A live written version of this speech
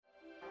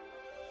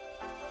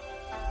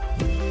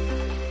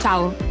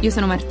Ciao, io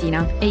sono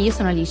Martina. E io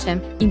sono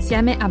Alice.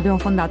 Insieme abbiamo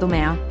fondato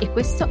Mea e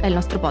questo è il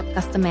nostro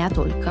podcast Mea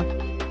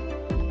Talk.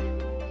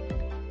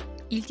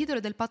 Il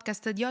titolo del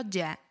podcast di oggi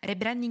è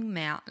Rebranding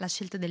Mea, la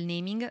scelta del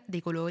naming, dei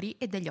colori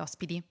e degli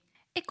ospiti.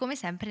 E come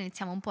sempre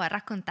iniziamo un po' a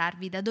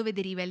raccontarvi da dove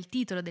deriva il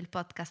titolo del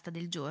podcast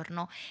del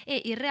giorno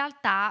e in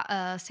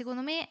realtà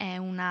secondo me è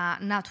una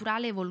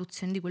naturale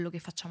evoluzione di quello che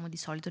facciamo di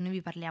solito. Noi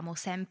vi parliamo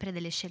sempre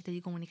delle scelte di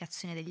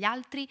comunicazione degli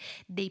altri,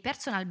 dei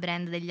personal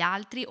brand degli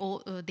altri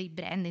o dei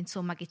brand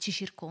insomma che ci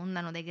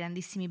circondano, dai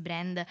grandissimi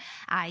brand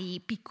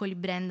ai piccoli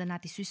brand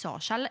nati sui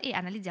social, e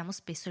analizziamo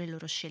spesso le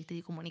loro scelte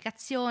di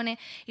comunicazione,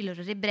 il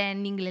loro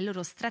rebranding, le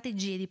loro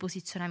strategie di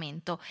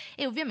posizionamento,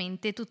 e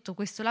ovviamente tutto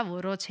questo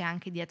lavoro c'è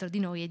anche dietro di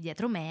noi e dietro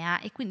Mea,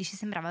 e quindi ci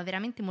sembrava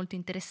veramente molto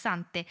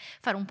interessante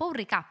fare un po' un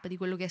recap di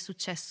quello che è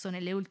successo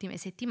nelle ultime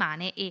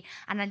settimane e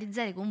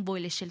analizzare con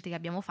voi le scelte che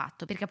abbiamo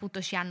fatto, perché appunto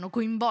ci hanno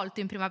coinvolto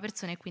in prima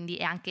persona e quindi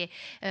è anche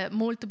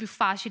molto più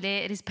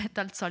facile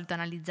rispetto al solito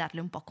analizzarle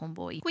un po' con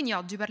voi. Quindi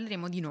oggi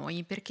parleremo di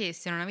noi, perché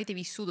se non avete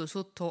vissuto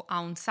sotto a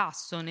un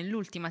sasso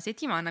nell'ultima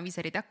settimana vi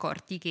sarete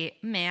accorti che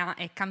Mea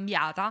è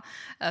cambiata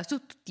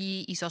su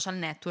tutti i social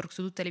network,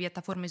 su tutte le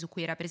piattaforme su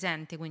cui era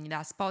presente, quindi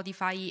da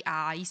Spotify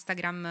a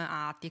Instagram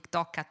a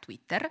TikTok a Twitter.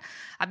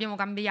 Abbiamo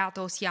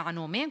cambiato sia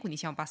nome, quindi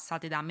siamo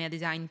passate da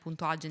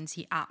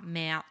meadesign.agency a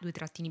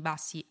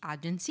mea_agency.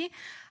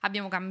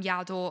 Abbiamo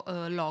cambiato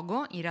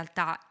logo, in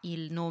realtà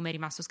il nome è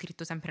rimasto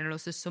scritto sempre nello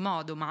stesso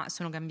modo, ma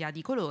sono cambiati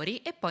i colori,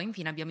 e poi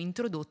infine abbiamo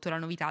introdotto la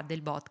novità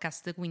del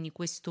podcast, quindi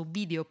questo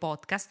video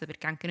podcast,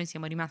 perché anche noi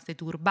siamo rimaste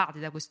turbate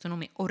da questo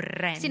nome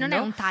orrendo. Sì, non è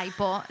un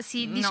typo,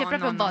 si dice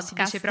proprio podcast. Si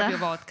dice proprio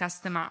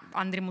podcast, ma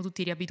andremo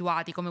tutti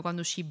riabituati, come quando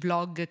uscì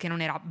blog, che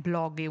non era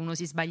blog e uno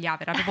si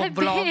sbagliava, era proprio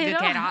blog, vero.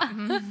 che era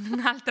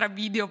un'altra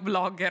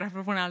videoblog, era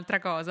proprio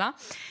un'altra cosa.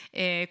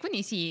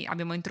 Quindi sì,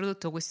 abbiamo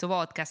introdotto questo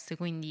podcast,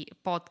 quindi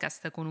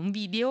podcast con un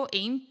video, e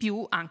in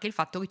più anche il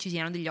fatto che ci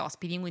siano degli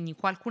ospiti, quindi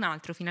qualcun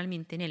altro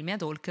finalmente nel Mea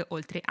Talk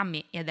oltre a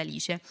me e ad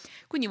Alice.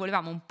 Quindi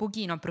volevamo un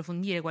pochino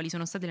approfondire quali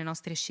sono state le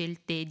nostre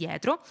scelte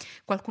dietro.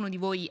 Qualcuno di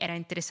voi era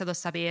interessato a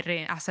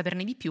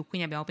saperne di più,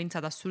 quindi abbiamo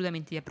pensato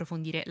assolutamente di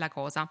approfondire la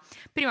cosa.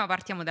 Prima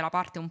partiamo dalla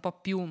parte un po'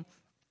 più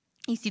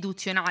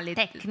istituzionale,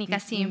 tecnica,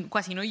 sì,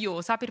 quasi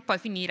noiosa, per poi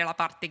finire la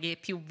parte che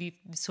più vi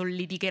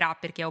solleticherà,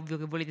 perché è ovvio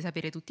che volete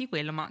sapere tutti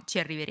quello, ma ci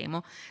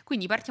arriveremo.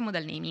 Quindi partiamo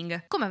dal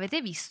naming. Come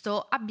avete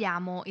visto,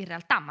 abbiamo in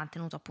realtà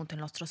mantenuto appunto il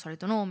nostro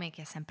solito nome,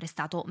 che è sempre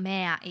stato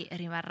Mea e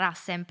rimarrà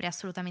sempre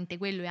assolutamente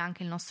quello, e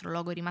anche il nostro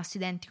logo è rimasto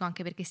identico,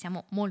 anche perché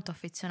siamo molto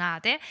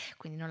affezionate,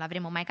 quindi non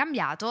l'avremo mai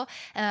cambiato,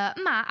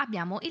 ma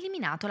abbiamo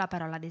eliminato la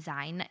parola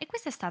design, e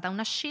questa è stata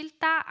una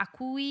scelta a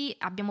cui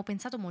abbiamo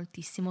pensato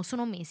moltissimo.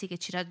 Sono mesi che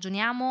ci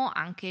ragioniamo,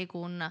 anche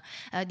con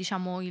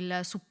diciamo il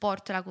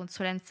supporto e la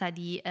consulenza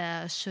di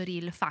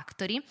Showreel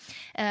Factory,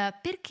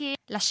 perché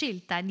la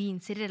scelta di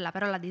inserire la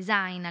parola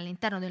design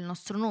all'interno del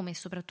nostro nome,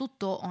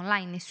 soprattutto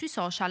online e sui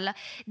social,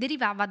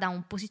 derivava da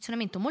un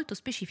posizionamento molto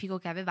specifico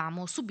che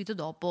avevamo subito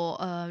dopo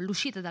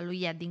l'uscita dallo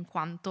IED in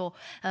quanto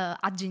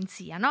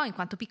agenzia, no? In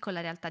quanto piccola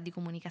realtà di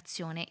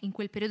comunicazione. In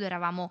quel periodo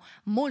eravamo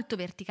molto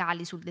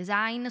verticali sul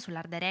design,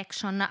 sull'art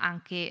direction,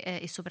 anche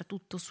e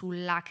soprattutto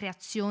sulla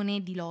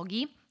creazione di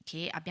loghi,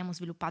 che abbiamo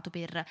sviluppato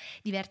per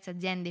diverse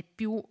aziende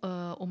più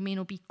o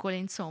meno piccole,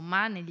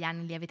 insomma negli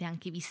anni li avete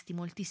anche visti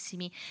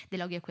moltissimi dei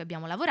loghi a cui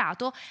abbiamo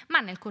lavorato,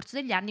 ma nel corso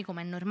degli anni,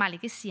 come è normale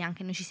che sia,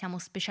 anche noi ci siamo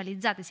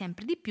specializzate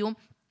sempre di più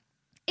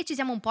e ci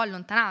siamo un po'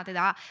 allontanate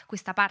da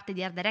questa parte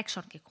di art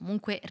direction, che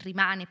comunque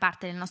rimane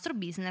parte del nostro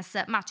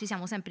business, ma ci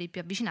siamo sempre di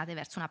più avvicinate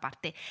verso una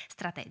parte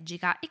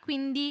strategica, e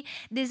quindi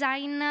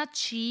design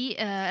ci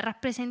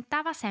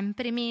rappresentava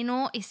sempre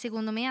meno, e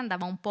secondo me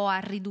andava un po' a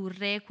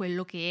ridurre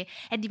quello che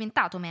è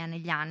diventato Mea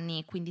negli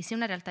anni. Quindi sia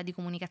una realtà di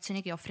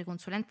comunicazione che offre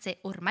consulenze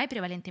ormai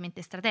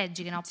prevalentemente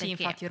strategiche, no? Sì,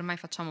 Perché infatti ormai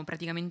facciamo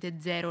praticamente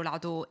zero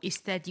lato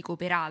estetico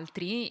per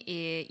altri,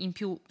 e in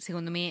più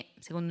secondo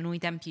noi i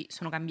tempi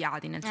sono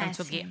cambiati, nel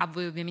senso sì. che a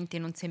voi ovviamente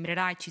non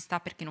sembrerà, e ci sta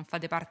perché non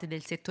fate parte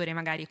del settore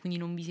magari, e quindi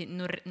non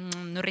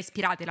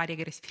respirate l'aria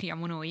che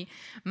respiriamo noi,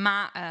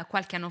 ma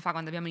qualche anno fa,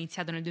 quando abbiamo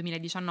iniziato nel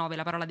 2019,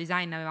 la parola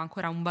design aveva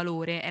ancora un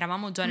valore,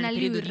 eravamo già nel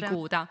periodo di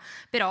quota,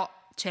 però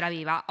ce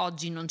l'aveva,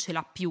 oggi non ce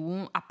l'ha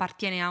più,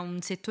 appartiene a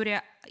un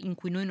settore in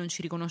cui noi non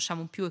ci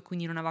riconosciamo più, e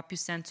quindi non aveva più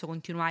senso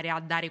continuare a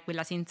dare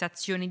quella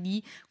sensazione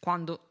di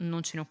quando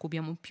non ce ne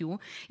occupiamo più.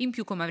 In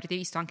più, come avrete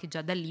visto anche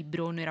già dal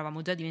libro, noi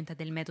eravamo già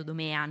diventate il metodo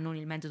Mea, non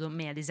il metodo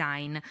Mea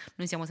Design.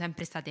 Noi siamo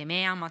sempre state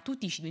Mea, ma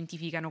tutti ci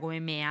identificano come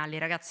Mea, le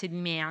ragazze di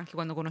Mea, anche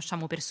quando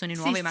conosciamo persone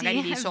nuove,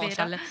 magari dei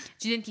social,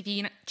 ci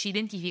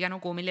identificano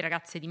come le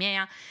ragazze di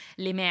Mea,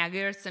 le Mea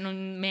Girls,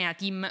 non Mea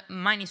Team,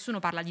 mai nessuno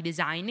parla di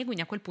design, e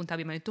quindi a quel punto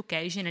abbiamo detto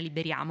ok, ce ne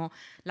liberiamo.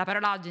 La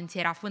parola agency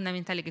era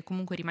fondamentale che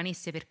comunque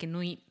rimanesse, perché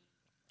noi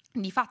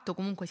di fatto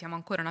comunque siamo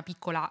ancora una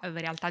piccola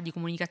realtà di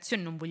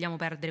comunicazione, non vogliamo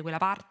perdere quella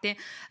parte.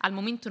 Al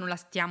momento non la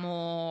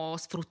stiamo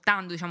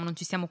sfruttando, diciamo, non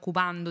ci stiamo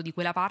occupando di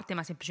quella parte,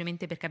 ma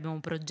semplicemente perché abbiamo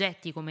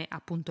progetti come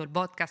appunto il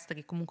podcast,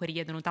 che comunque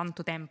richiedono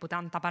tanto tempo,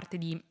 tanta parte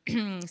di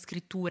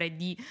scrittura e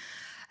di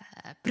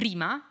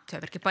prima, cioè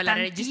perché poi la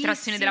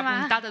registrazione della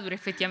puntata dura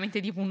effettivamente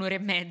tipo 1 ora e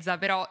mezza,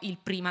 però il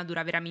prima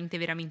dura veramente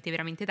veramente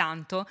veramente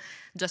tanto,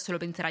 già solo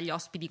pensare agli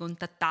ospiti,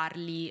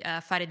 contattarli,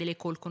 fare delle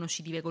call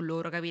conoscitive con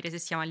loro, capire se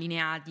siamo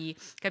allineati,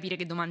 capire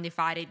che domande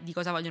fare, di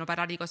cosa vogliono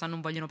parlare, di cosa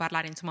non vogliono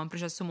parlare, insomma è un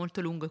processo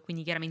molto lungo e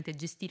quindi chiaramente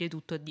gestire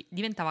tutto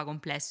diventava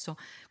complesso,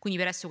 quindi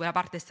per adesso quella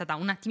parte è stata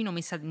un attimino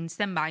messa in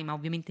stand by, ma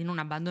ovviamente non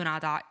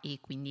abbandonata, e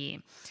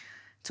quindi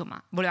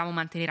insomma volevamo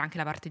mantenere anche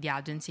la parte di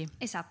agency.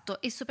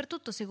 Esatto, e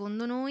soprattutto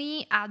secondo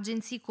noi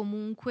agency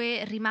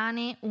comunque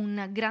rimane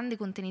un grande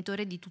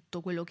contenitore di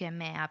tutto quello che è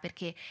Mea,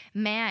 perché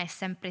Mea è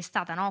sempre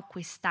stata, no,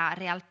 questa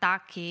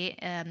realtà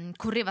che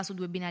correva su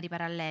 2 binari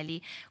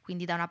paralleli,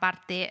 quindi da una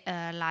parte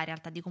la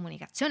realtà di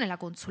comunicazione, la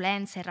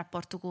consulenza, il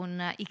rapporto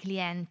con i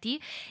clienti,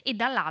 e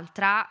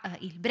dall'altra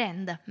il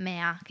brand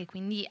Mea, che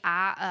quindi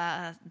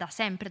ha da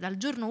sempre, dal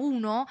giorno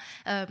 1,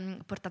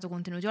 portato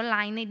contenuti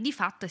online, e di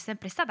fatto è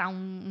sempre stata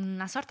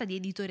una sorta di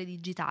editore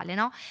digitale,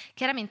 no?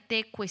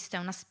 Chiaramente questo è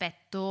un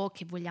aspetto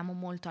che vogliamo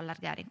molto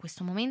allargare in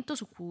questo momento,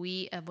 su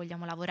cui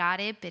vogliamo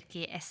lavorare,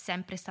 perché è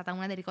sempre stata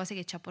una delle cose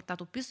che ci ha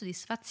portato più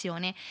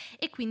soddisfazione,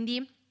 e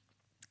quindi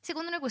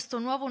secondo noi questo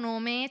nuovo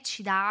nome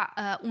ci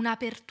dà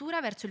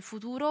un'apertura verso il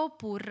futuro,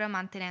 pur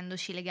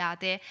mantenendoci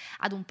legate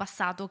ad un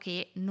passato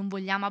che non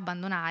vogliamo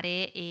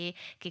abbandonare e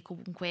che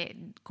comunque,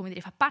 come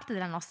dire, fa parte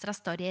della nostra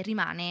storia e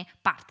rimane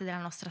parte della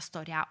nostra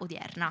storia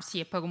odierna.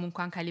 Sì, e poi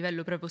comunque anche a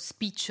livello proprio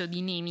spiccio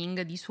di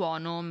naming, di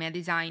suono,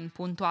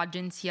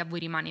 meadesign.agency a voi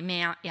rimane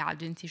Mea e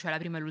agency, cioè la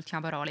prima e l'ultima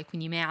parola, e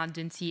quindi Mea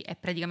agency è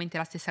praticamente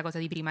la stessa cosa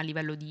di prima a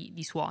livello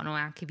di suono e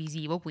anche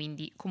visivo,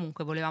 quindi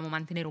comunque volevamo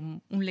mantenere un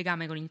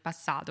legame con il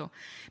passato.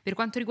 Per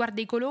quanto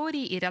riguarda i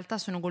colori, in realtà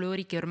sono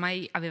colori che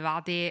ormai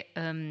avevate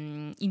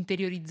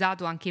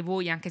interiorizzato anche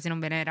voi, anche se non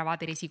ve ne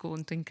eravate resi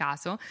conto in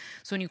caso.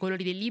 Sono i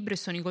colori del libro e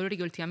sono i colori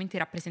che ultimamente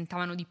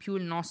rappresentavano di più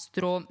il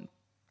nostro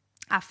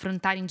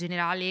affrontare in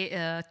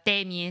generale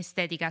temi e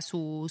estetica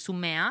su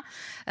Mea.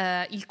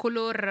 Il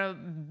color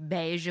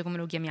beige, come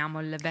lo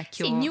chiamiamo, il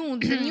vecchio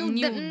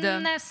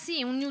nude,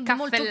 sì, un nude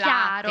molto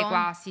chiaro,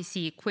 quasi,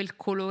 sì, quel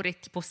colore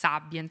tipo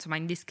sabbia, insomma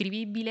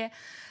indescrivibile.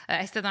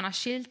 È stata una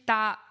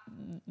scelta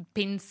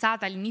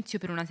pensata all'inizio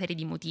per una serie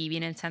di motivi,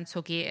 nel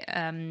senso che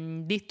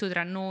detto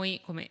tra noi,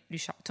 come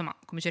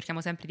cerchiamo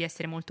sempre di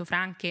essere molto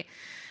franche,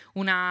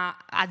 una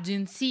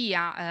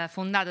agenzia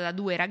fondata da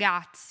 2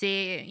 ragazze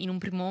in un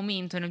primo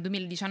momento nel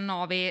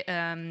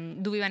 2019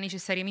 doveva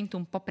necessariamente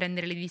un po'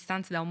 prendere le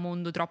distanze da un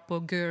mondo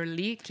troppo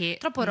girly, che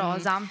troppo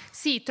rosa,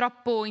 sì,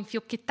 troppo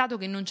infiocchettato,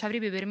 che non ci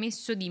avrebbe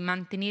permesso di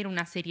mantenere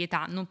una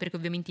serietà, non perché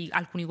ovviamente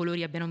alcuni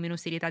colori abbiano meno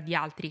serietà di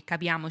altri,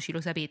 capiamoci,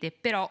 lo sapete,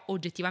 però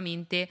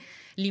oggettivamente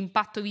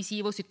l'impatto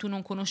visivo, se tu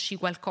non conosci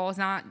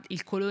qualcosa,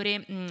 il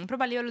colore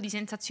proprio a livello di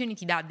sensazioni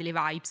ti dà delle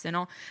vibes,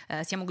 no?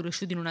 Siamo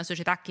cresciuti in una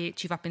società che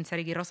ci fa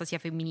pensare che il rosa sia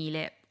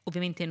femminile,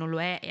 ovviamente non lo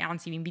è, e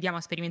anzi vi invitiamo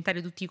a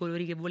sperimentare tutti i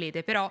colori che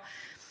volete, però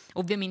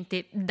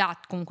ovviamente dà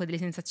comunque delle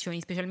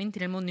sensazioni, specialmente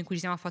nel mondo in cui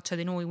ci siamo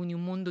affacciate noi, quindi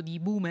un mondo di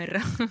boomer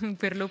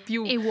per lo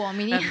più e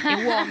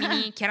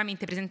uomini.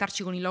 Chiaramente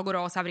presentarci con il logo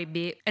rosa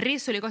avrebbe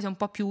reso le cose un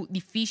po' più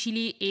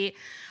difficili e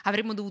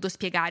avremmo dovuto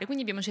spiegare,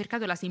 quindi abbiamo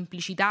cercato la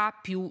semplicità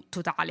più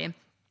totale.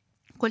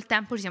 Col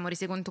tempo ci siamo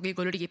resi conto che i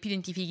colori che più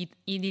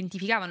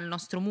identificavano il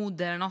nostro mood,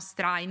 la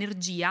nostra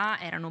energia,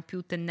 erano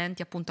più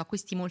tendenti appunto a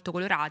questi molto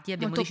colorati, e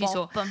abbiamo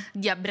deciso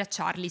di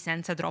abbracciarli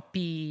senza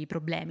troppi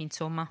problemi,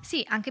 insomma.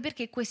 Sì, anche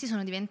perché questi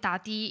sono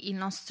diventati il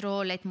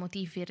nostro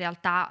leitmotiv in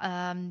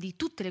realtà di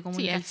tutte le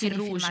comunicazioni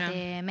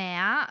firmate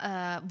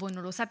Mea. Voi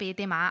non lo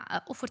sapete,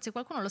 ma o forse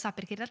qualcuno lo sa,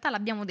 perché in realtà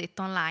l'abbiamo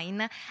detto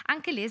online,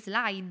 anche le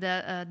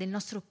slide del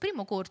nostro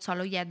primo corso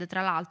allo IED,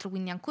 tra l'altro,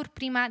 quindi ancora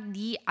prima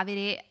di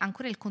avere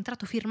ancora il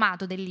contratto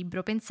firmato del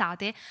libro,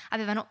 pensate,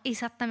 avevano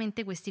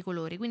esattamente questi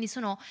colori, quindi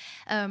sono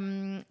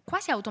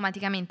quasi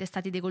automaticamente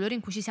stati dei colori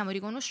in cui ci siamo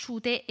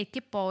riconosciute e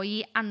che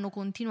poi hanno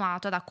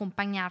continuato ad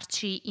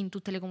accompagnarci in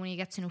tutte le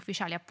comunicazioni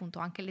ufficiali, appunto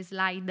anche le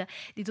slide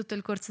di tutto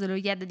il corso dello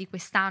IED di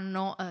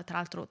quest'anno. Tra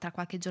l'altro tra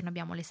qualche giorno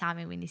abbiamo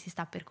l'esame, quindi si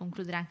sta per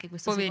concludere anche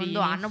questo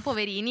secondo anno.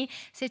 Poverini,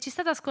 se ci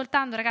state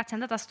ascoltando ragazzi,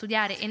 andate a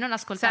studiare e non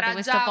ascoltate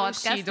questo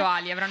podcast. Sarà già uscito,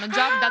 Ali, avranno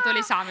già dato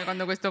l'esame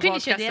quando questo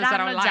podcast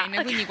sarà online,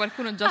 già. Quindi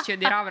qualcuno già ci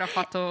vedrà, avrà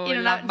fatto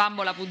la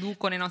bambola voodoo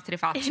con le nostre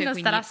facce, e lo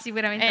starà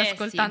sicuramente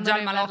ascoltando, sì, già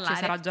il malocchio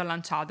sarà già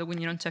lanciato,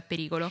 quindi non c'è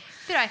pericolo.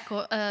 Però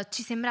ecco,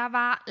 ci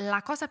sembrava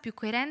la cosa più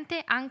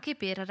coerente anche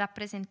per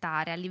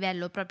rappresentare a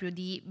livello proprio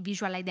di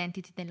visual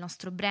identity del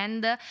nostro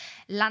brand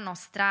la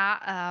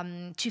nostra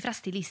cifra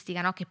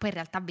stilistica, no? Che poi in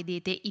realtà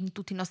vedete in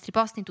tutti i nostri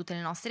post, in tutte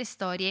le nostre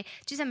storie.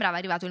 Ci sembrava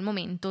arrivato il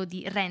momento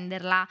di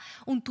renderla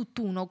un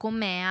tutt'uno con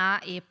Mea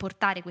e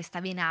portare questa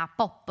vena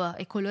pop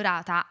e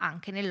colorata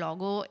anche nel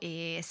logo,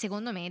 e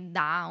secondo me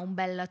dà un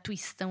bel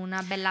twist,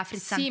 una bella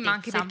frizzantezza. Sì, ma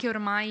anche perché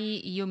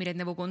ormai io mi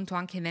rendevo conto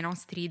anche nei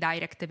nostri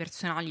direct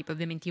personali, poi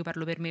ovviamente io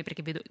parlo per me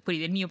perché vedo quelli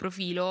del mio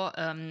profilo,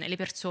 le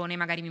persone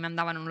magari mi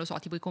mandavano, non lo so,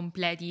 tipo i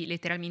completi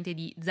letteralmente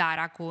di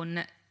Zara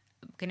con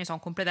che ne so, un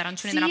completo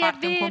arancione da una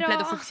parte e un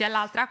completo fucsia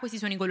dall'altra, questi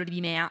sono i colori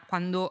di Mea.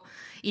 Quando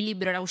il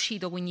libro era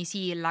uscito, quindi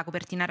sì, la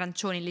copertina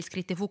arancione e le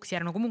scritte fucsia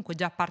erano comunque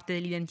già parte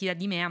dell'identità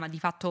di Mea, ma di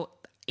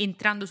fatto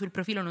entrando sul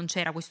profilo non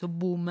c'era questo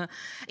boom,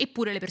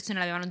 eppure le persone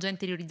l'avevano già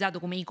interiorizzato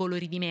come i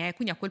colori di Mea, e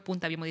quindi a quel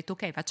punto abbiamo detto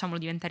ok, facciamolo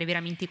diventare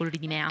veramente i colori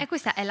di Mea. E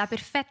questa è la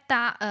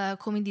perfetta,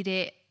 come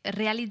dire,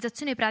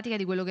 realizzazione pratica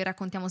di quello che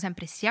raccontiamo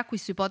sempre sia qui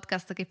sui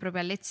podcast che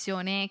proprio a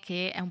lezione,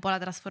 che è un po' la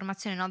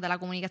trasformazione, no, dalla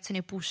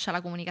comunicazione push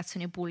alla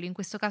comunicazione pull. In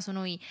questo caso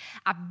noi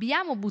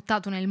abbiamo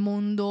buttato nel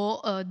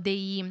mondo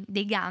dei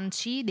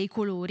ganci, dei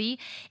colori,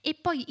 e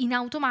poi in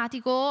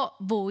automatico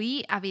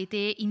voi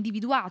avete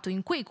individuato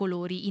in quei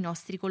colori i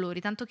nostri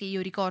colori, tanto che io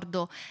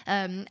ricordo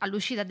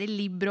all'uscita del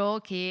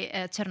libro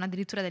che c'erano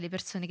addirittura delle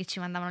persone che ci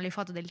mandavano le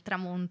foto del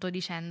tramonto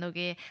dicendo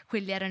che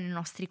quelli erano i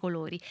nostri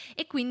colori,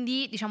 e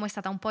quindi diciamo è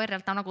stata un po' in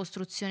realtà una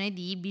costruzione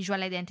di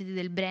visual identity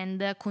del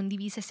brand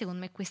condivisa, e secondo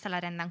me questa la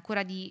rende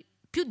ancora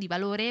più di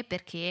valore,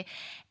 perché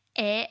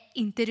è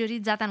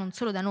interiorizzata non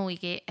solo da noi,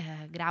 che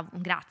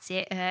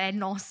grazie, è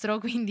nostro,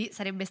 quindi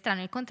sarebbe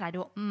strano il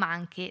contrario, ma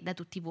anche da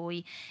tutti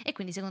voi, e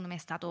quindi secondo me è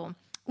stato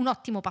un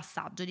ottimo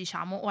passaggio,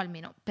 diciamo, o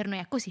almeno per noi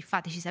è così.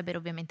 Fateci sapere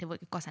ovviamente voi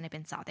che cosa ne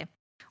pensate.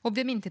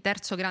 Ovviamente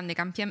terzo grande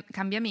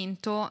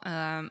cambiamento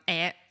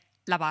è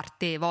la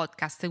parte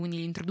podcast, quindi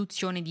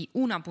l'introduzione di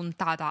una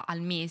puntata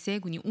al mese,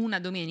 quindi una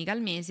domenica al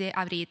mese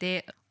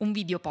avrete un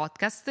video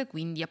podcast,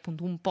 quindi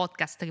appunto un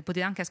podcast che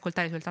potete anche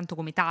ascoltare soltanto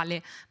come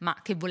tale, ma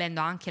che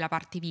volendo ha anche la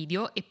parte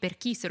video. E per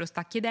chi se lo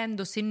sta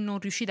chiedendo, se non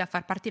riuscite a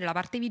far partire la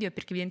parte video è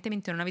perché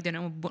evidentemente non avete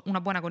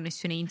una buona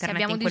connessione internet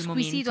in quel momento. Abbiamo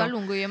disquisito a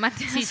lungo io e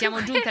Mattia. Sì,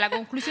 siamo giunti alla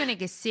conclusione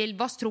che se il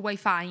vostro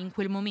wifi in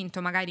quel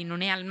momento magari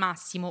non è al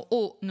massimo,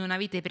 o non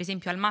avete per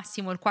esempio al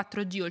massimo il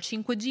 4G o il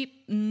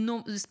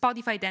 5G,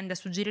 Spotify tende a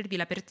suggerirvi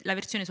la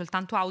versione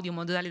soltanto audio, in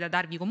modo tale da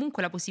darvi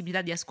comunque la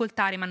possibilità di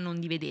ascoltare ma non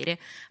di vedere.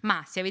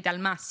 Ma se avete al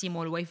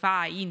massimo il wifi,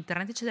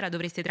 internet eccetera,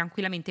 dovreste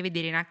tranquillamente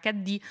vedere in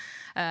HD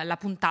la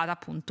puntata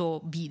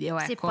appunto video,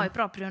 ecco. Se poi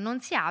proprio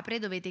non si apre,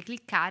 dovete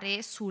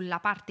cliccare sulla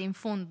parte in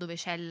fondo dove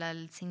c'è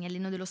il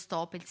segnalino dello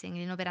stop, il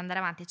segnalino per andare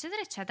avanti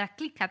eccetera eccetera,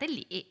 cliccate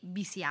lì e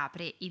vi si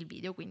apre il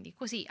video. Quindi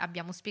così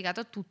abbiamo spiegato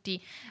a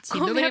tutti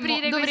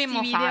come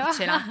dovremmo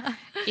farcela.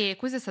 E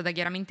questa è stata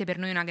chiaramente per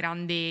noi una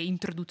grande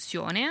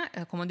introduzione,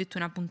 come ho detto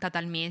una puntata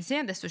al mese.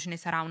 Adesso ce ne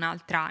sarà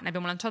un'altra, ne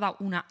abbiamo lanciata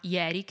una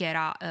ieri che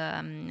era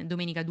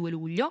domenica 2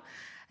 luglio,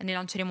 ne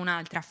lanceremo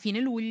un'altra a fine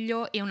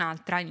luglio e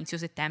un'altra a inizio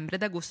settembre.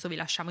 Ad agosto vi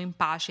lasciamo in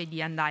pace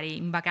di andare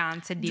in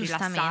vacanza e di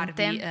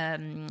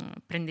rilassarvi,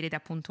 prenderete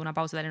appunto una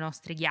pausa dalle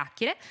nostre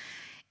chiacchiere.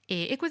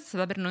 E questa è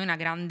stata per noi una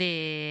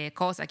grande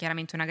cosa,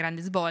 chiaramente una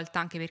grande svolta,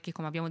 anche perché,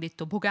 come abbiamo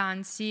detto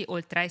poc'anzi,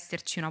 oltre a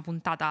esserci una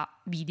puntata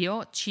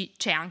video,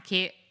 c'è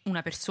anche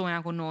una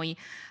persona con noi,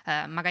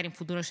 magari in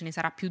futuro ce ne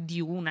sarà più di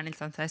una, nel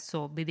senso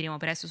adesso vedremo,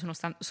 per adesso sono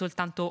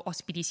soltanto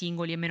ospiti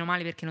singoli, e meno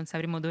male, perché non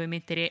sapremo dove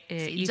mettere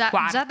il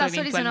quarto. Già da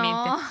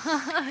eventualmente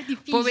soli sono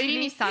difficili.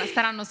 Poverini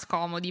staranno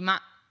scomodi,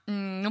 ma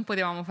non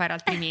potevamo fare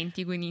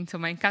altrimenti, quindi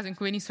insomma in caso in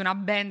cui venisse una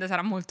band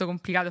sarà molto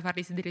complicato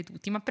farli sedere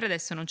tutti, ma per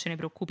adesso non ce ne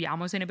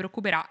preoccupiamo, se ne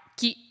preoccuperà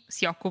chi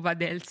si occupa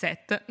del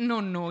set,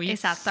 non noi.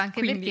 Esatto,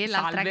 anche quindi, perché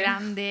l'altra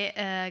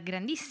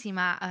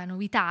grandissima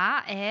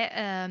novità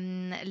è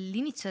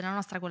l'inizio della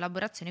nostra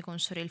collaborazione con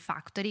Shorel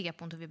Factory, che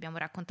appunto vi abbiamo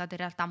raccontato in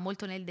realtà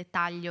molto nel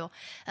dettaglio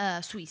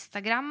su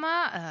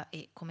Instagram,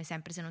 e come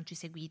sempre, se non ci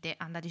seguite,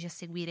 andateci a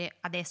seguire.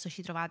 Adesso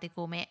ci trovate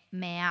come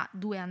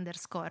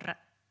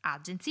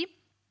Mea2_agency,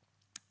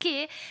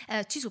 che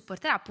ci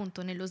supporterà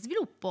appunto nello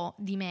sviluppo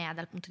di Mea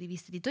dal punto di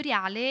vista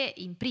editoriale,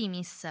 in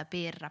primis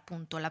per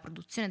appunto la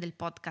produzione del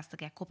podcast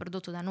che è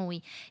coprodotto da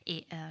noi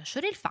e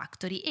Shorel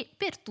Factory, e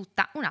per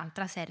tutta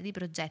un'altra serie di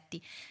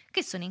progetti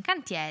che sono in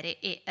cantiere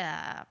e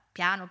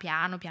piano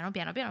piano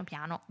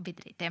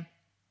vedrete.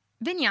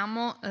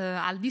 Veniamo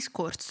al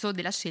discorso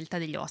della scelta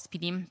degli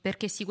ospiti,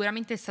 perché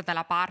sicuramente è stata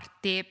la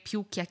parte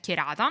più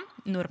chiacchierata,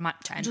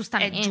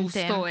 giustamente. È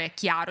giusto, è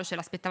chiaro, ce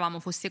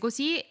l'aspettavamo fosse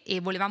così, e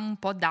volevamo un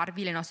po'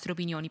 darvi le nostre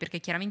opinioni, perché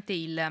chiaramente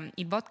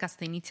il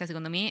podcast inizia,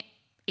 secondo me,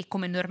 e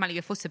come è normale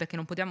che fosse, perché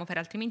non potevamo fare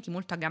altrimenti,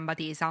 molto a gamba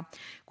tesa,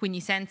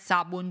 quindi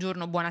senza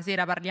buongiorno,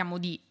 buonasera, parliamo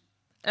di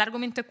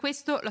l'argomento è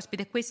questo,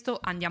 l'ospite è questo,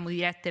 andiamo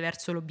dirette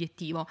verso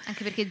l'obiettivo.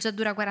 Anche perché già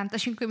dura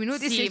 45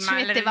 minuti, sì, se ci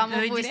mettevamo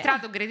pure.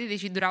 Registrato,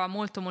 credeteci, durava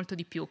molto molto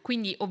di più,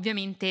 quindi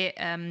ovviamente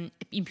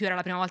in più era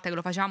la prima volta che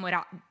lo facevamo,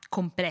 era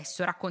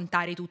complesso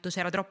raccontare tutto,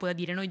 c'era troppo da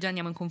dire. Noi già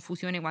andiamo in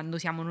confusione quando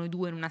siamo noi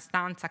due in una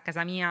stanza a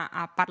casa mia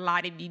a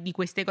parlare di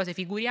queste cose,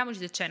 figuriamoci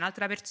se c'è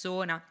un'altra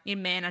persona, il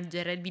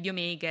manager, il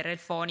videomaker, il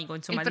fonico,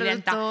 insomma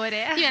diventa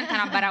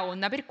una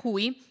baraonda, per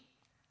cui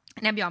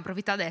ne abbiamo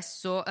approfittato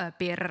adesso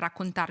per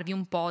raccontarvi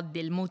un po'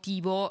 del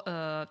motivo,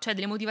 cioè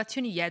delle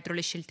motivazioni dietro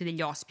le scelte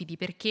degli ospiti,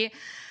 perché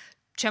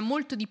c'è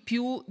molto di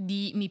più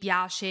di mi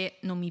piace,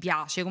 non mi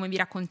piace. Come vi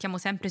raccontiamo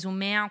sempre su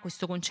Mea,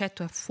 questo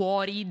concetto è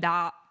fuori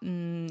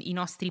dai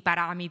nostri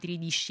parametri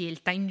di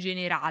scelta in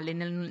generale.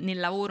 Nel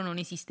lavoro non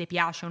esiste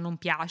piace o non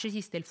piace,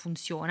 esiste il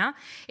funziona,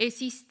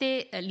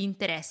 esiste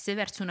l'interesse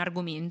verso un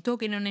argomento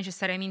che non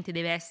necessariamente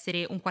deve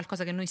essere un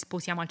qualcosa che noi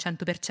sposiamo al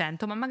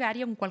 100%, ma magari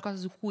è un qualcosa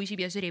su cui ci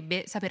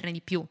piacerebbe saperne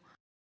di più.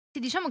 Sì,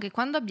 diciamo che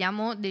quando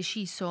abbiamo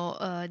deciso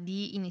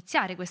di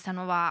iniziare questa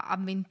nuova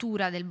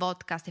avventura del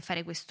podcast e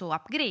fare questo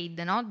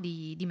upgrade, no,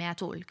 di Mea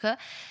Talk,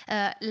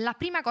 la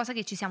prima cosa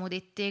che ci siamo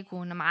dette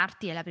con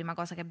Marti e la prima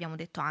cosa che abbiamo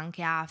detto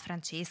anche a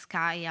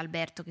Francesca e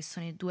Alberto, che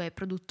sono i 2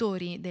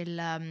 produttori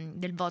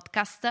del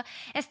podcast,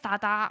 è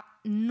stata: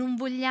 non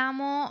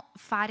vogliamo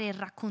fare il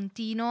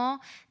raccontino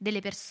delle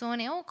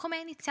persone o come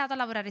hai iniziato a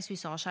lavorare sui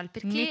social,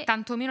 perché né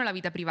tantomeno la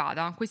vita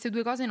privata. Queste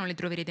 2 cose non le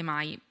troverete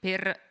mai,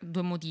 per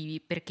 2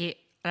 motivi: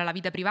 perché la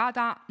vita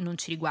privata non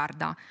ci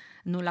riguarda,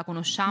 non la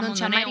conosciamo, non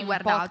ci ha non mai è un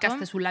riguardato.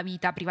 podcast sulla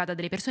vita privata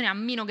delle persone, a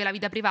meno che la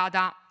vita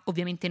privata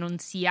ovviamente non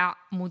sia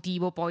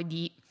motivo poi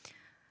di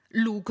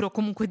lucro,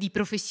 comunque di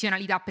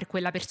professionalità per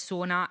quella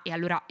persona, e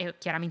allora è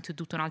chiaramente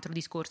tutto un altro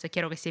discorso. È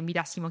chiaro che se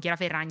invitassimo Chiara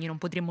Ferragni non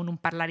potremmo non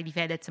parlare di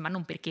Fedez, ma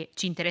non perché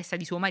ci interessa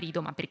di suo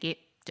marito, ma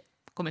perché, cioè,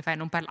 come fai a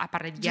non a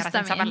parlare di Chiara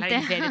senza parlare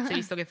di Fedez,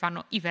 visto che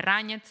fanno i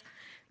Ferragnez,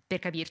 per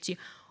capirci.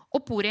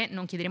 Oppure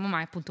non chiederemo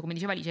mai, appunto, come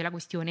diceva Alice, la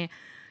questione: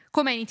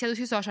 come hai iniziato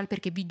sui social?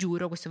 Perché vi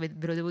giuro, questo ve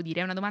lo devo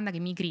dire, è una domanda che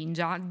mi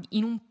cringia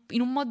in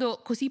un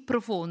modo così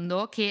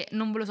profondo che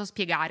non ve lo so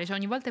spiegare. Cioè,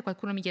 ogni volta che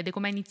qualcuno mi chiede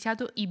come hai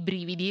iniziato, i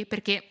brividi,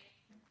 perché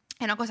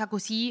è una cosa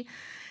così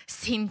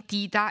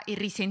sentita e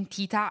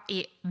risentita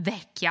e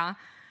vecchia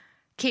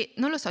che,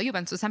 non lo so, io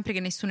penso sempre che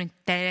nessuno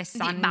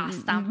interessa. Sì,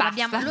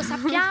 basta. Lo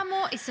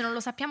sappiamo, e se non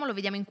lo sappiamo lo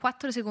vediamo in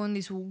 4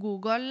 secondi su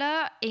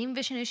Google, e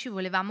invece noi ci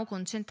volevamo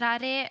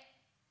concentrare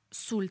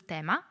sul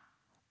tema.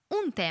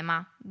 Un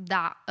tema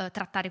da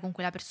trattare con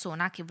quella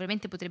persona, che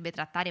ovviamente potrebbe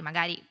trattare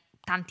magari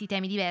tanti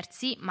temi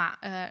diversi, ma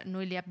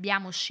noi le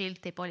abbiamo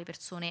scelte poi le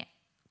persone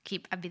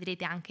che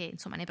vedrete anche,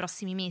 insomma, nei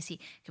prossimi mesi,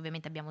 che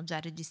ovviamente abbiamo già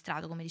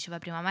registrato, come diceva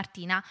prima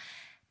Martina,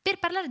 per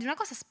parlare di una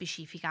cosa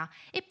specifica.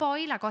 E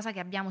poi la cosa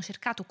che abbiamo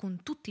cercato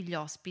con tutti gli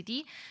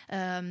ospiti,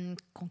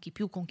 con chi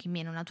più, con chi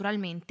meno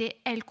naturalmente,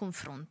 è il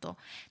confronto.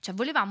 Cioè,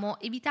 volevamo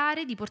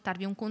evitare di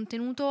portarvi un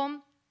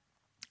contenuto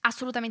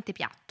assolutamente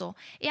piatto,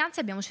 e anzi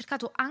abbiamo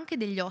cercato anche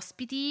degli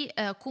ospiti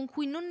con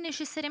cui non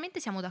necessariamente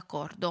siamo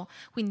d'accordo,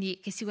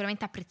 quindi che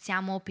sicuramente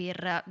apprezziamo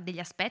per degli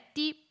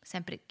aspetti,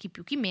 sempre chi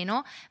più chi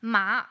meno,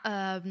 ma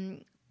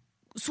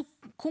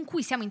con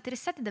cui siamo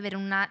interessati ad avere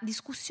una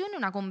discussione,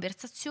 una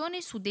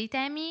conversazione su dei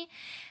temi,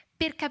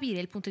 per capire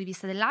il punto di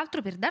vista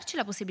dell'altro, per darci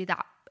la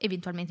possibilità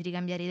eventualmente di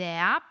cambiare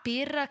idea,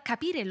 per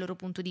capire il loro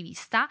punto di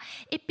vista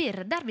e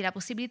per darvi la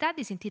possibilità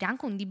di sentire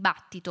anche un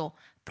dibattito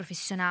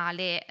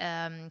professionale,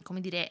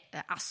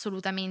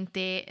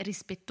 assolutamente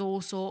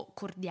rispettoso,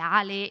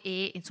 cordiale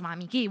e, insomma,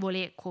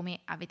 amichevole,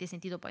 come avete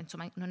sentito poi.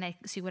 Insomma, non è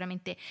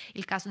sicuramente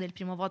il caso del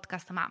primo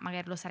podcast, ma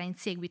magari lo sarà in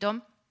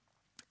seguito.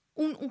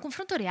 Un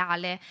confronto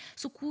reale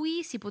su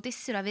cui si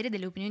potessero avere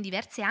delle opinioni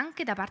diverse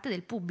anche da parte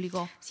del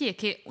pubblico. Sì, e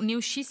che ne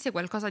uscisse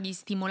qualcosa di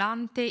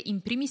stimolante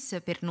in primis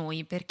per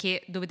noi,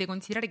 perché dovete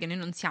considerare che noi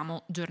non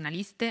siamo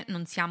giornaliste,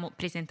 non siamo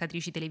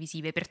presentatrici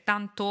televisive,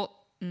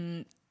 pertanto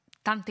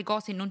tante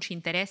cose non ci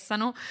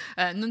interessano,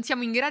 non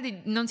siamo in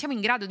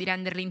grado di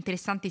renderle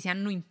interessanti se a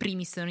noi in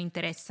primis non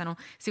interessano.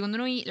 Secondo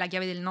noi la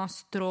chiave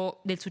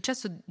del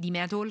successo di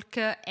Mea Talk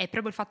è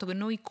proprio il fatto che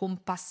noi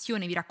con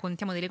passione vi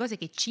raccontiamo delle cose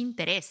che ci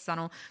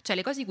interessano, cioè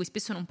le cose di cui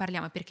spesso non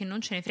parliamo è perché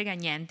non ce ne frega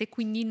niente,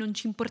 quindi non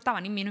ci importava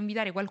nemmeno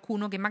invitare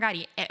qualcuno che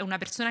magari è una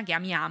persona che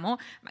amiamo,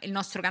 il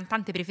nostro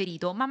cantante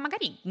preferito, ma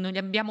magari non gli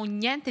abbiamo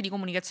niente di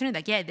comunicazione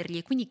da chiedergli,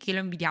 e quindi che lo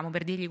invitiamo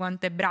per dirgli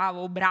quanto è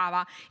bravo o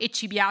brava e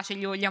ci piace,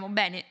 gli vogliamo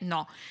bene?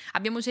 No,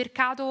 abbiamo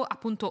cercato,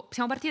 appunto,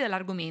 siamo partiti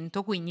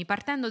dall'argomento, quindi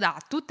partendo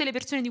da tutte le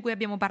persone di cui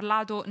abbiamo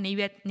parlato nei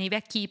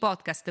vecchi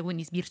podcast,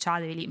 quindi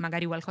sbirciateveli,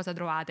 magari qualcosa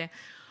trovate,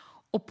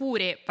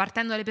 oppure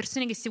partendo dalle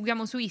persone che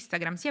seguiamo su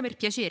Instagram, sia per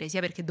piacere sia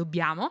perché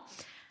dobbiamo.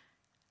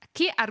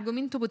 Che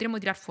argomento potremmo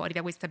tirar fuori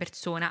da questa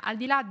persona? Al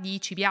di là di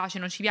ci piace,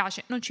 non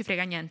ci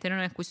frega niente,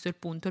 non è questo il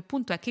punto. Il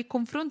punto è che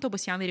confronto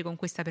possiamo avere con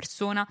questa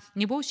persona,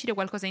 ne può uscire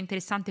qualcosa di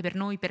interessante per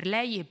noi, per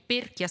lei e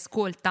per chi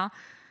ascolta,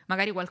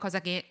 magari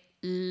qualcosa che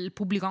il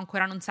pubblico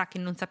ancora non sa, che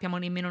non sappiamo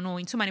nemmeno noi,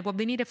 insomma ne può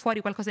venire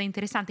fuori qualcosa di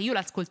interessante. Io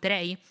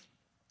l'ascolterei?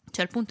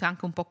 Cioè il punto è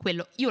anche un po'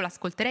 quello, io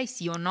l'ascolterei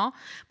sì o no?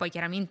 Poi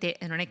chiaramente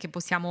non è che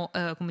possiamo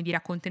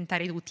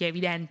accontentare tutti, è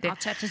evidente. No,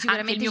 certo,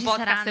 sicuramente anche il mio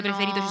podcast saranno...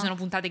 preferito, ci sono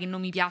puntate che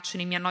non mi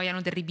piacciono e mi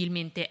annoiano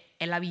terribilmente,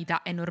 è la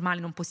vita, è normale,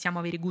 non possiamo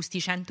avere gusti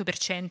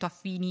 100%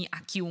 affini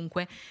a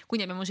chiunque,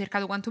 quindi abbiamo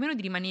cercato quantomeno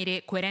di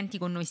rimanere coerenti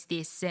con noi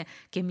stesse,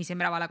 che mi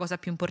sembrava la cosa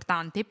più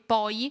importante, e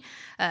poi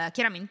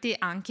chiaramente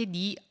anche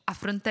di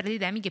affrontare dei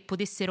temi che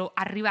potessero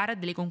arrivare a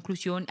delle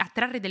conclusioni, a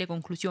trarre delle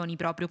conclusioni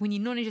proprio, quindi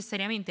non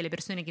necessariamente le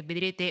persone che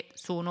vedrete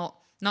sono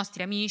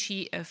nostri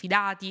amici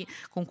fidati,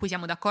 con cui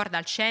siamo d'accordo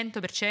al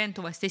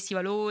 100%, stessi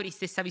valori,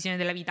 stessa visione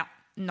della vita.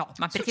 No,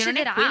 ma perché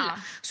succederà. Non è quella.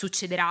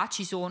 Succederà,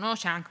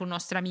 c'è anche un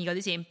nostro amico ad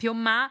esempio,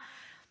 ma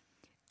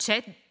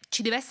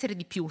ci deve essere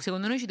di più,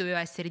 secondo noi ci doveva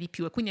essere di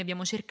più, e quindi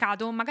abbiamo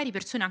cercato magari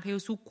persone anche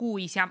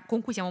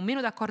con cui siamo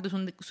meno d'accordo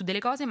su delle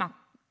cose,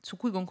 ma su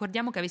cui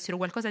concordiamo che avessero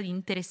qualcosa di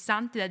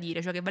interessante da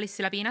dire, cioè che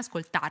valesse la pena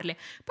ascoltarle.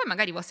 Poi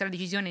magari vostra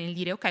decisione nel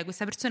dire ok,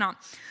 questa persona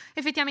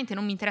effettivamente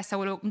non mi interessa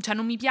cioè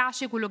non mi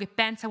piace quello che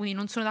pensa, quindi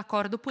non sono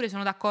d'accordo, oppure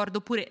sono d'accordo,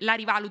 oppure la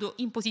rivaluto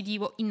in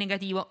positivo, in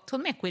negativo.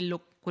 Secondo me è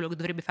quello che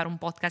dovrebbe fare un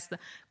podcast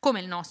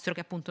come il nostro, che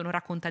appunto non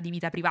racconta di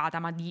vita privata,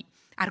 ma di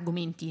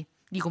argomenti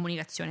di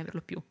comunicazione per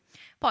lo più.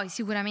 Poi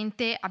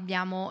sicuramente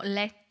abbiamo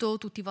letto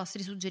tutti i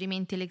vostri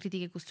suggerimenti e le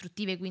critiche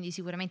costruttive, quindi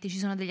sicuramente ci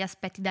sono degli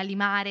aspetti da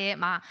limare,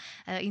 ma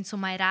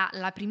insomma era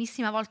la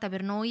primissima volta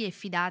per noi, e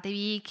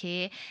fidatevi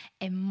che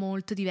è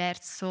molto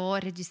diverso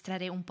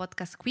registrare un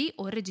podcast qui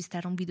o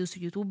registrare un video su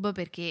YouTube,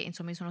 perché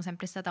insomma io sono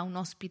sempre stata un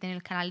ospite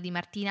nel canale di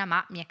Martina,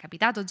 ma mi è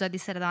capitato già di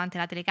essere davanti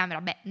alla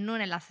telecamera. Non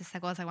è la stessa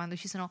cosa quando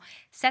ci sono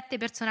 7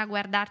 persone a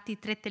guardarti,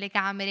 3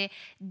 telecamere,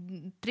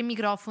 3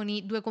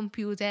 microfoni, 2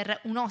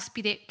 computer, un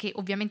ospite che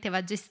ovviamente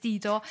va gestito.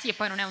 Sì, e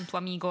poi non è un tuo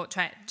amico,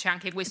 cioè c'è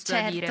anche questo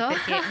certo. da dire,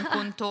 perché un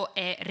conto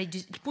è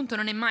il punto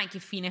non è mai che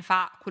fine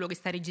fa quello che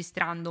stai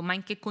registrando, ma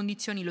in che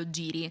condizioni lo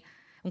giri.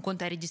 Un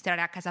conto è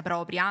registrare a casa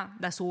propria,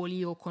 da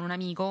soli o con un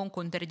amico, un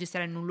conto è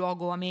registrare in un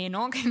luogo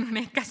ameno che non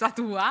è casa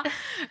tua,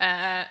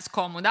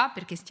 scomoda,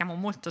 perché stiamo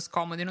molto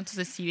scomodi, non so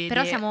se si vede,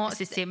 però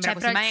se sembra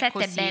così, però ma il è set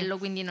così. è bello,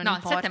 quindi non no,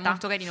 importa. Il set è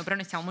molto carino, però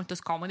noi siamo molto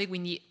scomodi,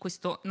 quindi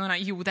questo non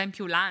aiuta. In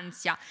più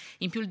l'ansia,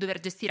 in più il dover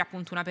gestire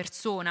appunto una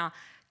persona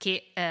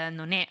che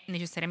non è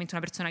necessariamente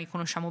una persona che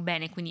conosciamo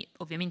bene, quindi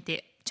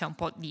ovviamente c'è un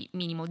po' di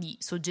minimo di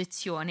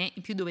soggezione.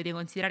 In più dovete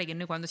considerare che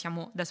noi, quando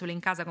siamo da sole in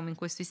casa come in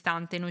questo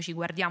istante, noi ci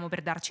guardiamo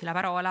per darci la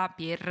parola,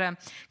 per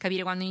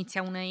capire quando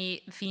inizia una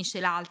e finisce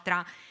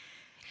l'altra,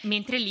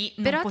 mentre lì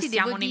non Però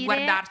possiamo né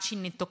guardarci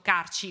né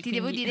toccarci.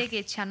 Devo dire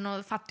che ci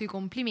hanno fatto i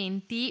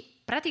complimenti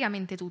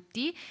praticamente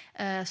tutti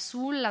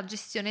sulla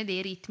gestione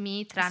dei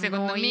ritmi tra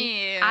secondo noi.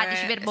 Me,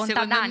 dici per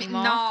bontà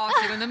d'animo?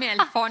 Secondo me è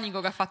il fonico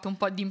che ha fatto un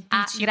po' di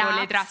impicci con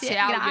le tracce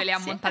audio e le ha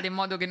montate in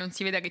modo che non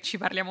si veda che ci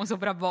parliamo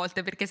sopra a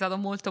volte, perché è stato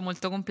molto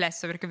molto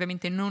complesso, perché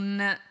ovviamente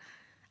non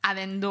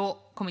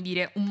avendo, come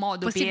dire, un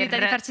modo possibilità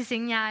di farci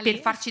segnali, per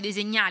farci dei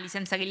segnali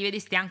senza che li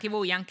vedeste anche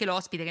voi, anche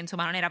l'ospite, che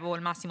insomma non era proprio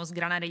il massimo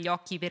sgranare gli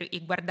occhi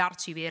e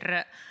guardarci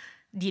per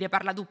dire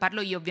parla tu, parlo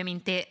io,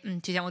 ovviamente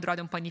ci siamo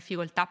trovati un po' in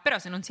difficoltà, però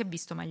se non si è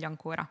visto meglio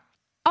ancora.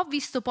 Ho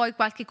visto poi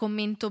qualche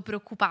commento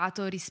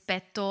preoccupato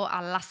rispetto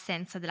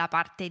all'assenza della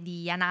parte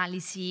di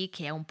analisi,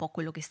 che è un po'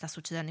 quello che sta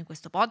succedendo in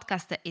questo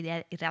podcast ed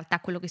è in realtà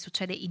quello che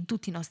succede in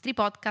tutti i nostri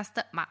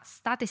podcast, ma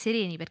state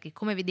sereni, perché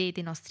come vedete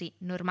i nostri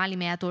normali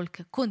Mea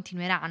Talk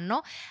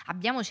continueranno.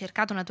 Abbiamo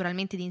cercato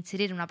naturalmente di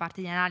inserire una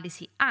parte di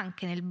analisi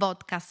anche nel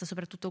podcast,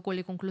 soprattutto con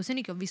le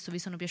conclusioni che ho visto vi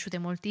sono piaciute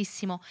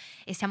moltissimo,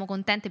 e siamo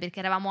contente perché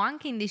eravamo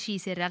anche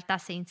indecise in realtà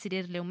se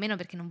inserirle o meno,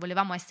 perché non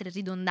volevamo essere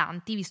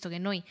ridondanti, visto che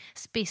noi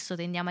spesso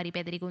tendiamo a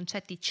ripetere i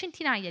concetti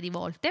centinaia di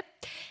volte,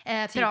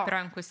 sì,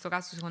 però in questo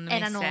caso secondo me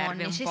erano serve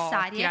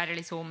necessarie, un po' tirare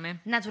le somme.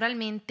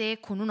 Naturalmente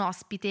con un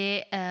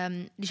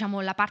ospite diciamo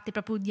la parte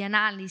proprio di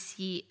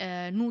analisi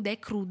nuda e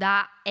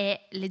cruda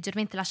è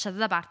leggermente lasciata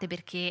da parte,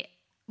 perché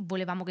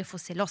volevamo che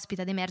fosse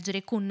l'ospite ad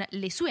emergere con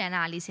le sue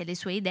analisi e le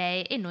sue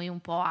idee, e noi un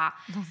po'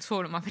 non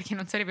solo, ma perché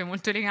non sarebbe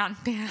molto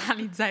elegante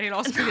analizzare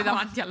l'ospite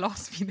davanti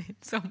all'ospite,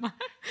 insomma.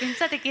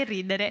 Pensate che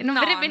ridere, non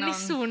verrebbe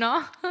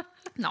nessuno.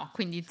 No,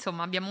 quindi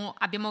insomma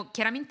abbiamo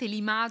chiaramente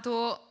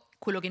limato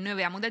quello che noi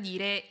avevamo da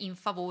dire in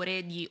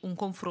favore di un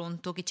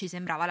confronto che ci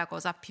sembrava la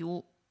cosa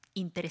più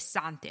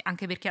interessante,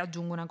 anche perché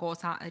aggiungo una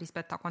cosa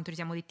rispetto a quanto ci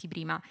siamo detti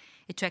prima,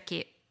 e cioè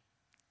che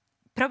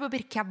proprio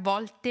perché a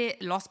volte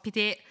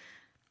l'ospite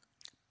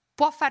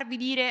può farvi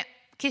dire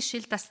che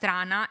scelta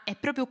strana, è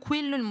proprio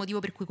quello il motivo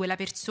per cui quella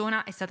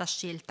persona è stata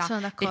scelta.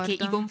 Sono d'accordo.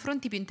 Perché i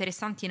confronti più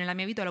interessanti nella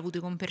mia vita l'ho avuto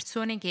con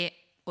persone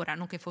che, ora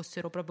non che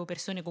fossero proprio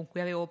persone con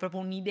cui avevo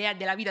proprio un'idea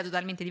della vita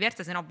totalmente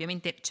diversa, se no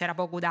ovviamente c'era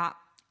poco da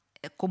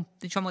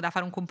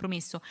fare un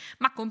compromesso,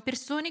 ma con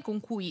persone con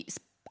cui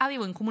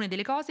avevo in comune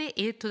delle cose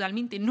e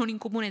totalmente non in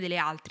comune delle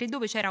altre,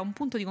 dove c'era un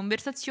punto di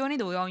conversazione,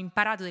 dove ho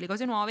imparato delle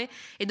cose nuove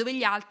e dove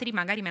gli altri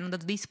magari mi hanno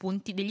dato degli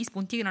spunti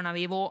che non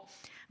avevo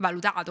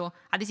valutato.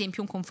 Ad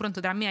esempio, un confronto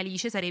tra me e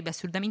Alice sarebbe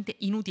assolutamente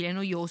inutile e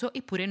noioso,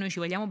 eppure noi ci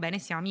vogliamo bene e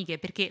siamo amiche,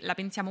 perché la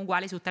pensiamo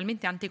uguale su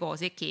talmente tante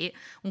cose che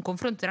un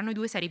confronto tra noi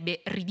due sarebbe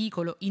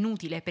ridicolo,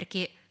 inutile,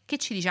 perché che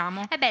ci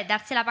diciamo?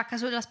 Darsi la pacca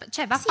sulla spalla,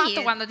 cioè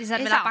fatto quando ti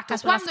serve la pacca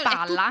sulla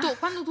spalla.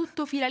 Quando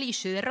tutto fila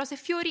liscio del rose e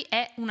fiori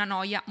è una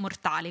noia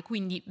mortale,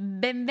 quindi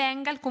ben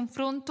venga il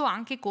confronto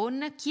anche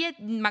con chi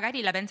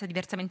magari la pensa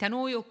diversamente a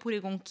noi,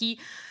 oppure con chi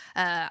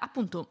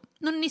appunto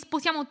non ne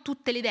sposiamo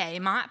tutte le idee,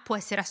 ma può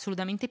essere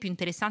assolutamente più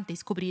interessante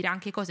scoprire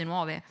anche cose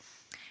nuove.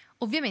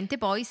 Ovviamente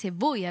poi se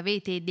voi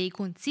avete dei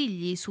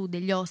consigli su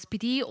degli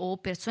ospiti o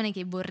persone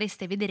che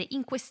vorreste vedere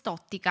in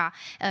quest'ottica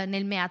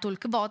nel Mea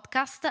Talk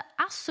podcast,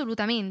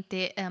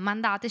 assolutamente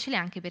mandatecele,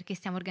 anche perché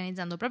stiamo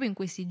organizzando proprio in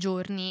questi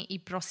giorni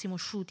il prossimo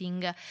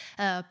shooting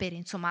per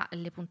insomma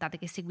le puntate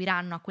che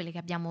seguiranno a quelle che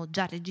abbiamo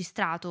già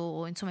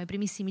registrato, insomma i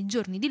primissimi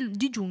giorni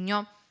di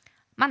giugno.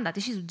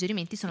 mandateci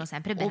suggerimenti, sono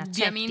sempre ben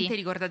Ovviamente accetti.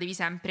 ricordatevi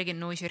sempre che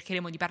noi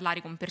cercheremo di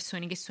parlare con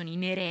persone che sono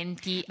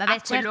inerenti Vabbè,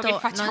 a quello certo, che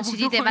facciamo non ci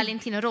dite noi.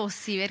 Valentino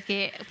Rossi,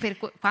 perché per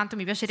quanto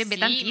mi piacerebbe Sì,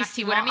 tantissimo, ma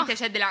sicuramente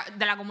c'è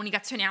della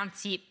comunicazione,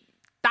 anzi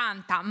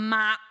tanta,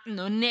 ma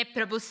non è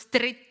proprio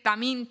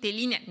strettamente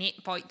linea, né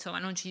poi insomma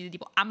non ci dite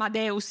tipo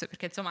Amadeus,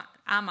 perché insomma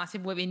ama se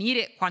vuoi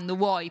venire quando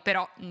vuoi,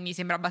 però mi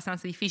sembra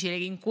abbastanza difficile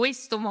che in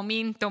questo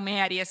momento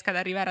Mea riesca ad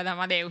arrivare ad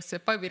Amadeus.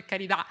 Poi per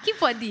carità, chi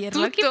può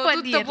dirlo?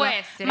 tutto può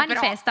essere,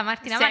 manifesta, però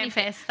Martina,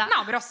 sempre, manifesta.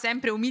 no, però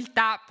sempre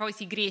umiltà, poi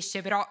si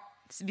cresce, però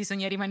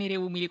bisogna rimanere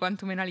umili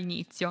quantomeno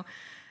all'inizio.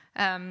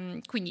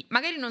 Quindi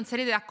magari non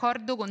sarete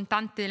d'accordo con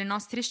tante delle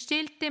nostre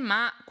scelte,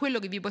 ma quello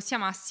che vi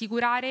possiamo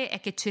assicurare è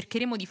che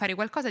cercheremo di fare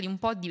qualcosa di un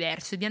po'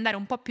 diverso, di andare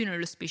un po' più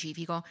nello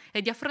specifico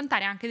e di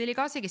affrontare anche delle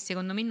cose che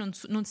secondo me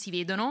non si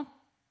vedono,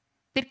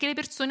 perché le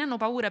persone hanno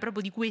paura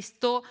proprio di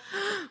questo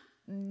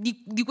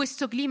di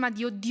questo clima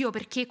di oddio,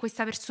 perché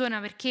questa persona,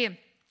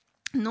 perché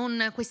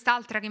non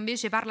quest'altra che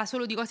invece parla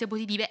solo di cose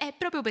positive. È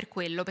proprio per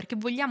quello, perché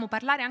vogliamo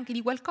parlare anche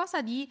di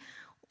qualcosa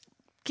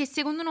che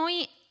secondo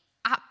noi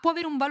può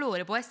avere un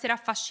valore, può essere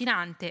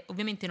affascinante.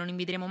 Ovviamente non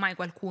inviteremo mai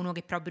qualcuno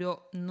che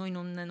proprio noi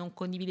non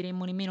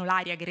condivideremo nemmeno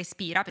l'aria che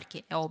respira,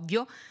 perché è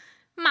ovvio,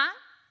 ma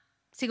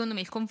secondo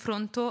me il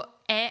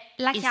confronto è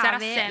La e chiave, sarà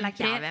sempre la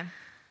chiave.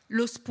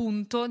 lo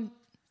spunto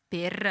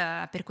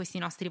per questi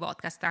nostri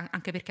podcast,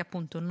 anche perché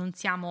appunto non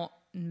siamo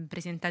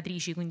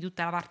presentatrici, quindi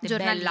tutta la parte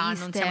bella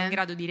non siamo in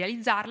grado di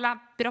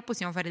realizzarla, però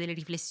possiamo fare delle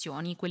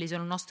riflessioni, quelle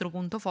sono il nostro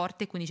punto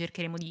forte e quindi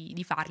cercheremo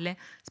di farle,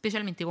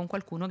 specialmente con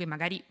qualcuno che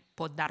magari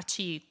può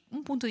darci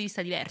un punto di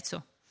vista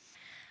diverso.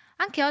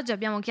 Anche oggi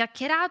abbiamo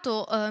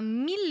chiacchierato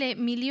 1.000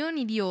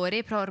 milioni di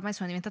ore, però ormai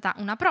sono diventata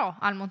una pro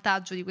al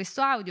montaggio di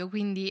questo audio,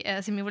 quindi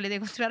se mi volete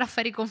continuare a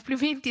fare i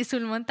complimenti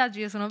sul montaggio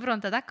io sono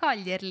pronta ad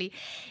accoglierli.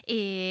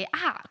 E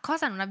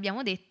cosa non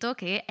abbiamo detto,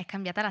 che è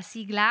cambiata la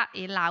sigla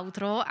e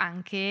l'outro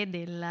anche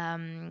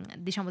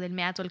del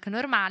Mea Talk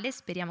normale,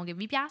 speriamo che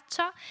vi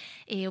piaccia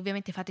e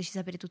ovviamente fateci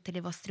sapere tutte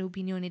le vostre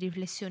opinioni e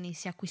riflessioni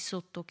sia qui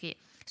sotto che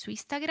su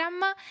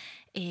Instagram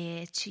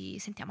e ci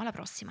sentiamo alla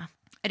prossima.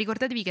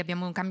 Ricordatevi che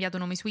abbiamo cambiato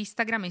nome su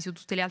Instagram e su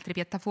tutte le altre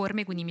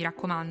piattaforme, quindi mi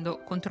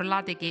raccomando,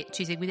 controllate che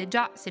ci seguite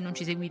già, se non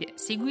ci seguite,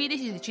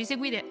 seguiteci, se ci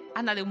seguite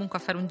andate comunque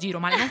a fare un giro,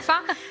 male non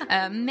fa.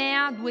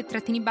 Mea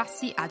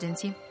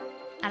 _Agency.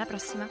 Alla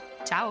prossima.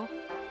 Ciao!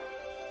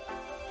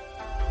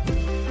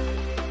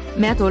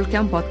 Mea Talk è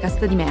un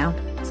podcast di Mea,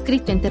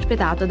 scritto e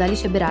interpretato da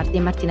Alice Berardi e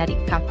Martina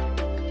Ricca.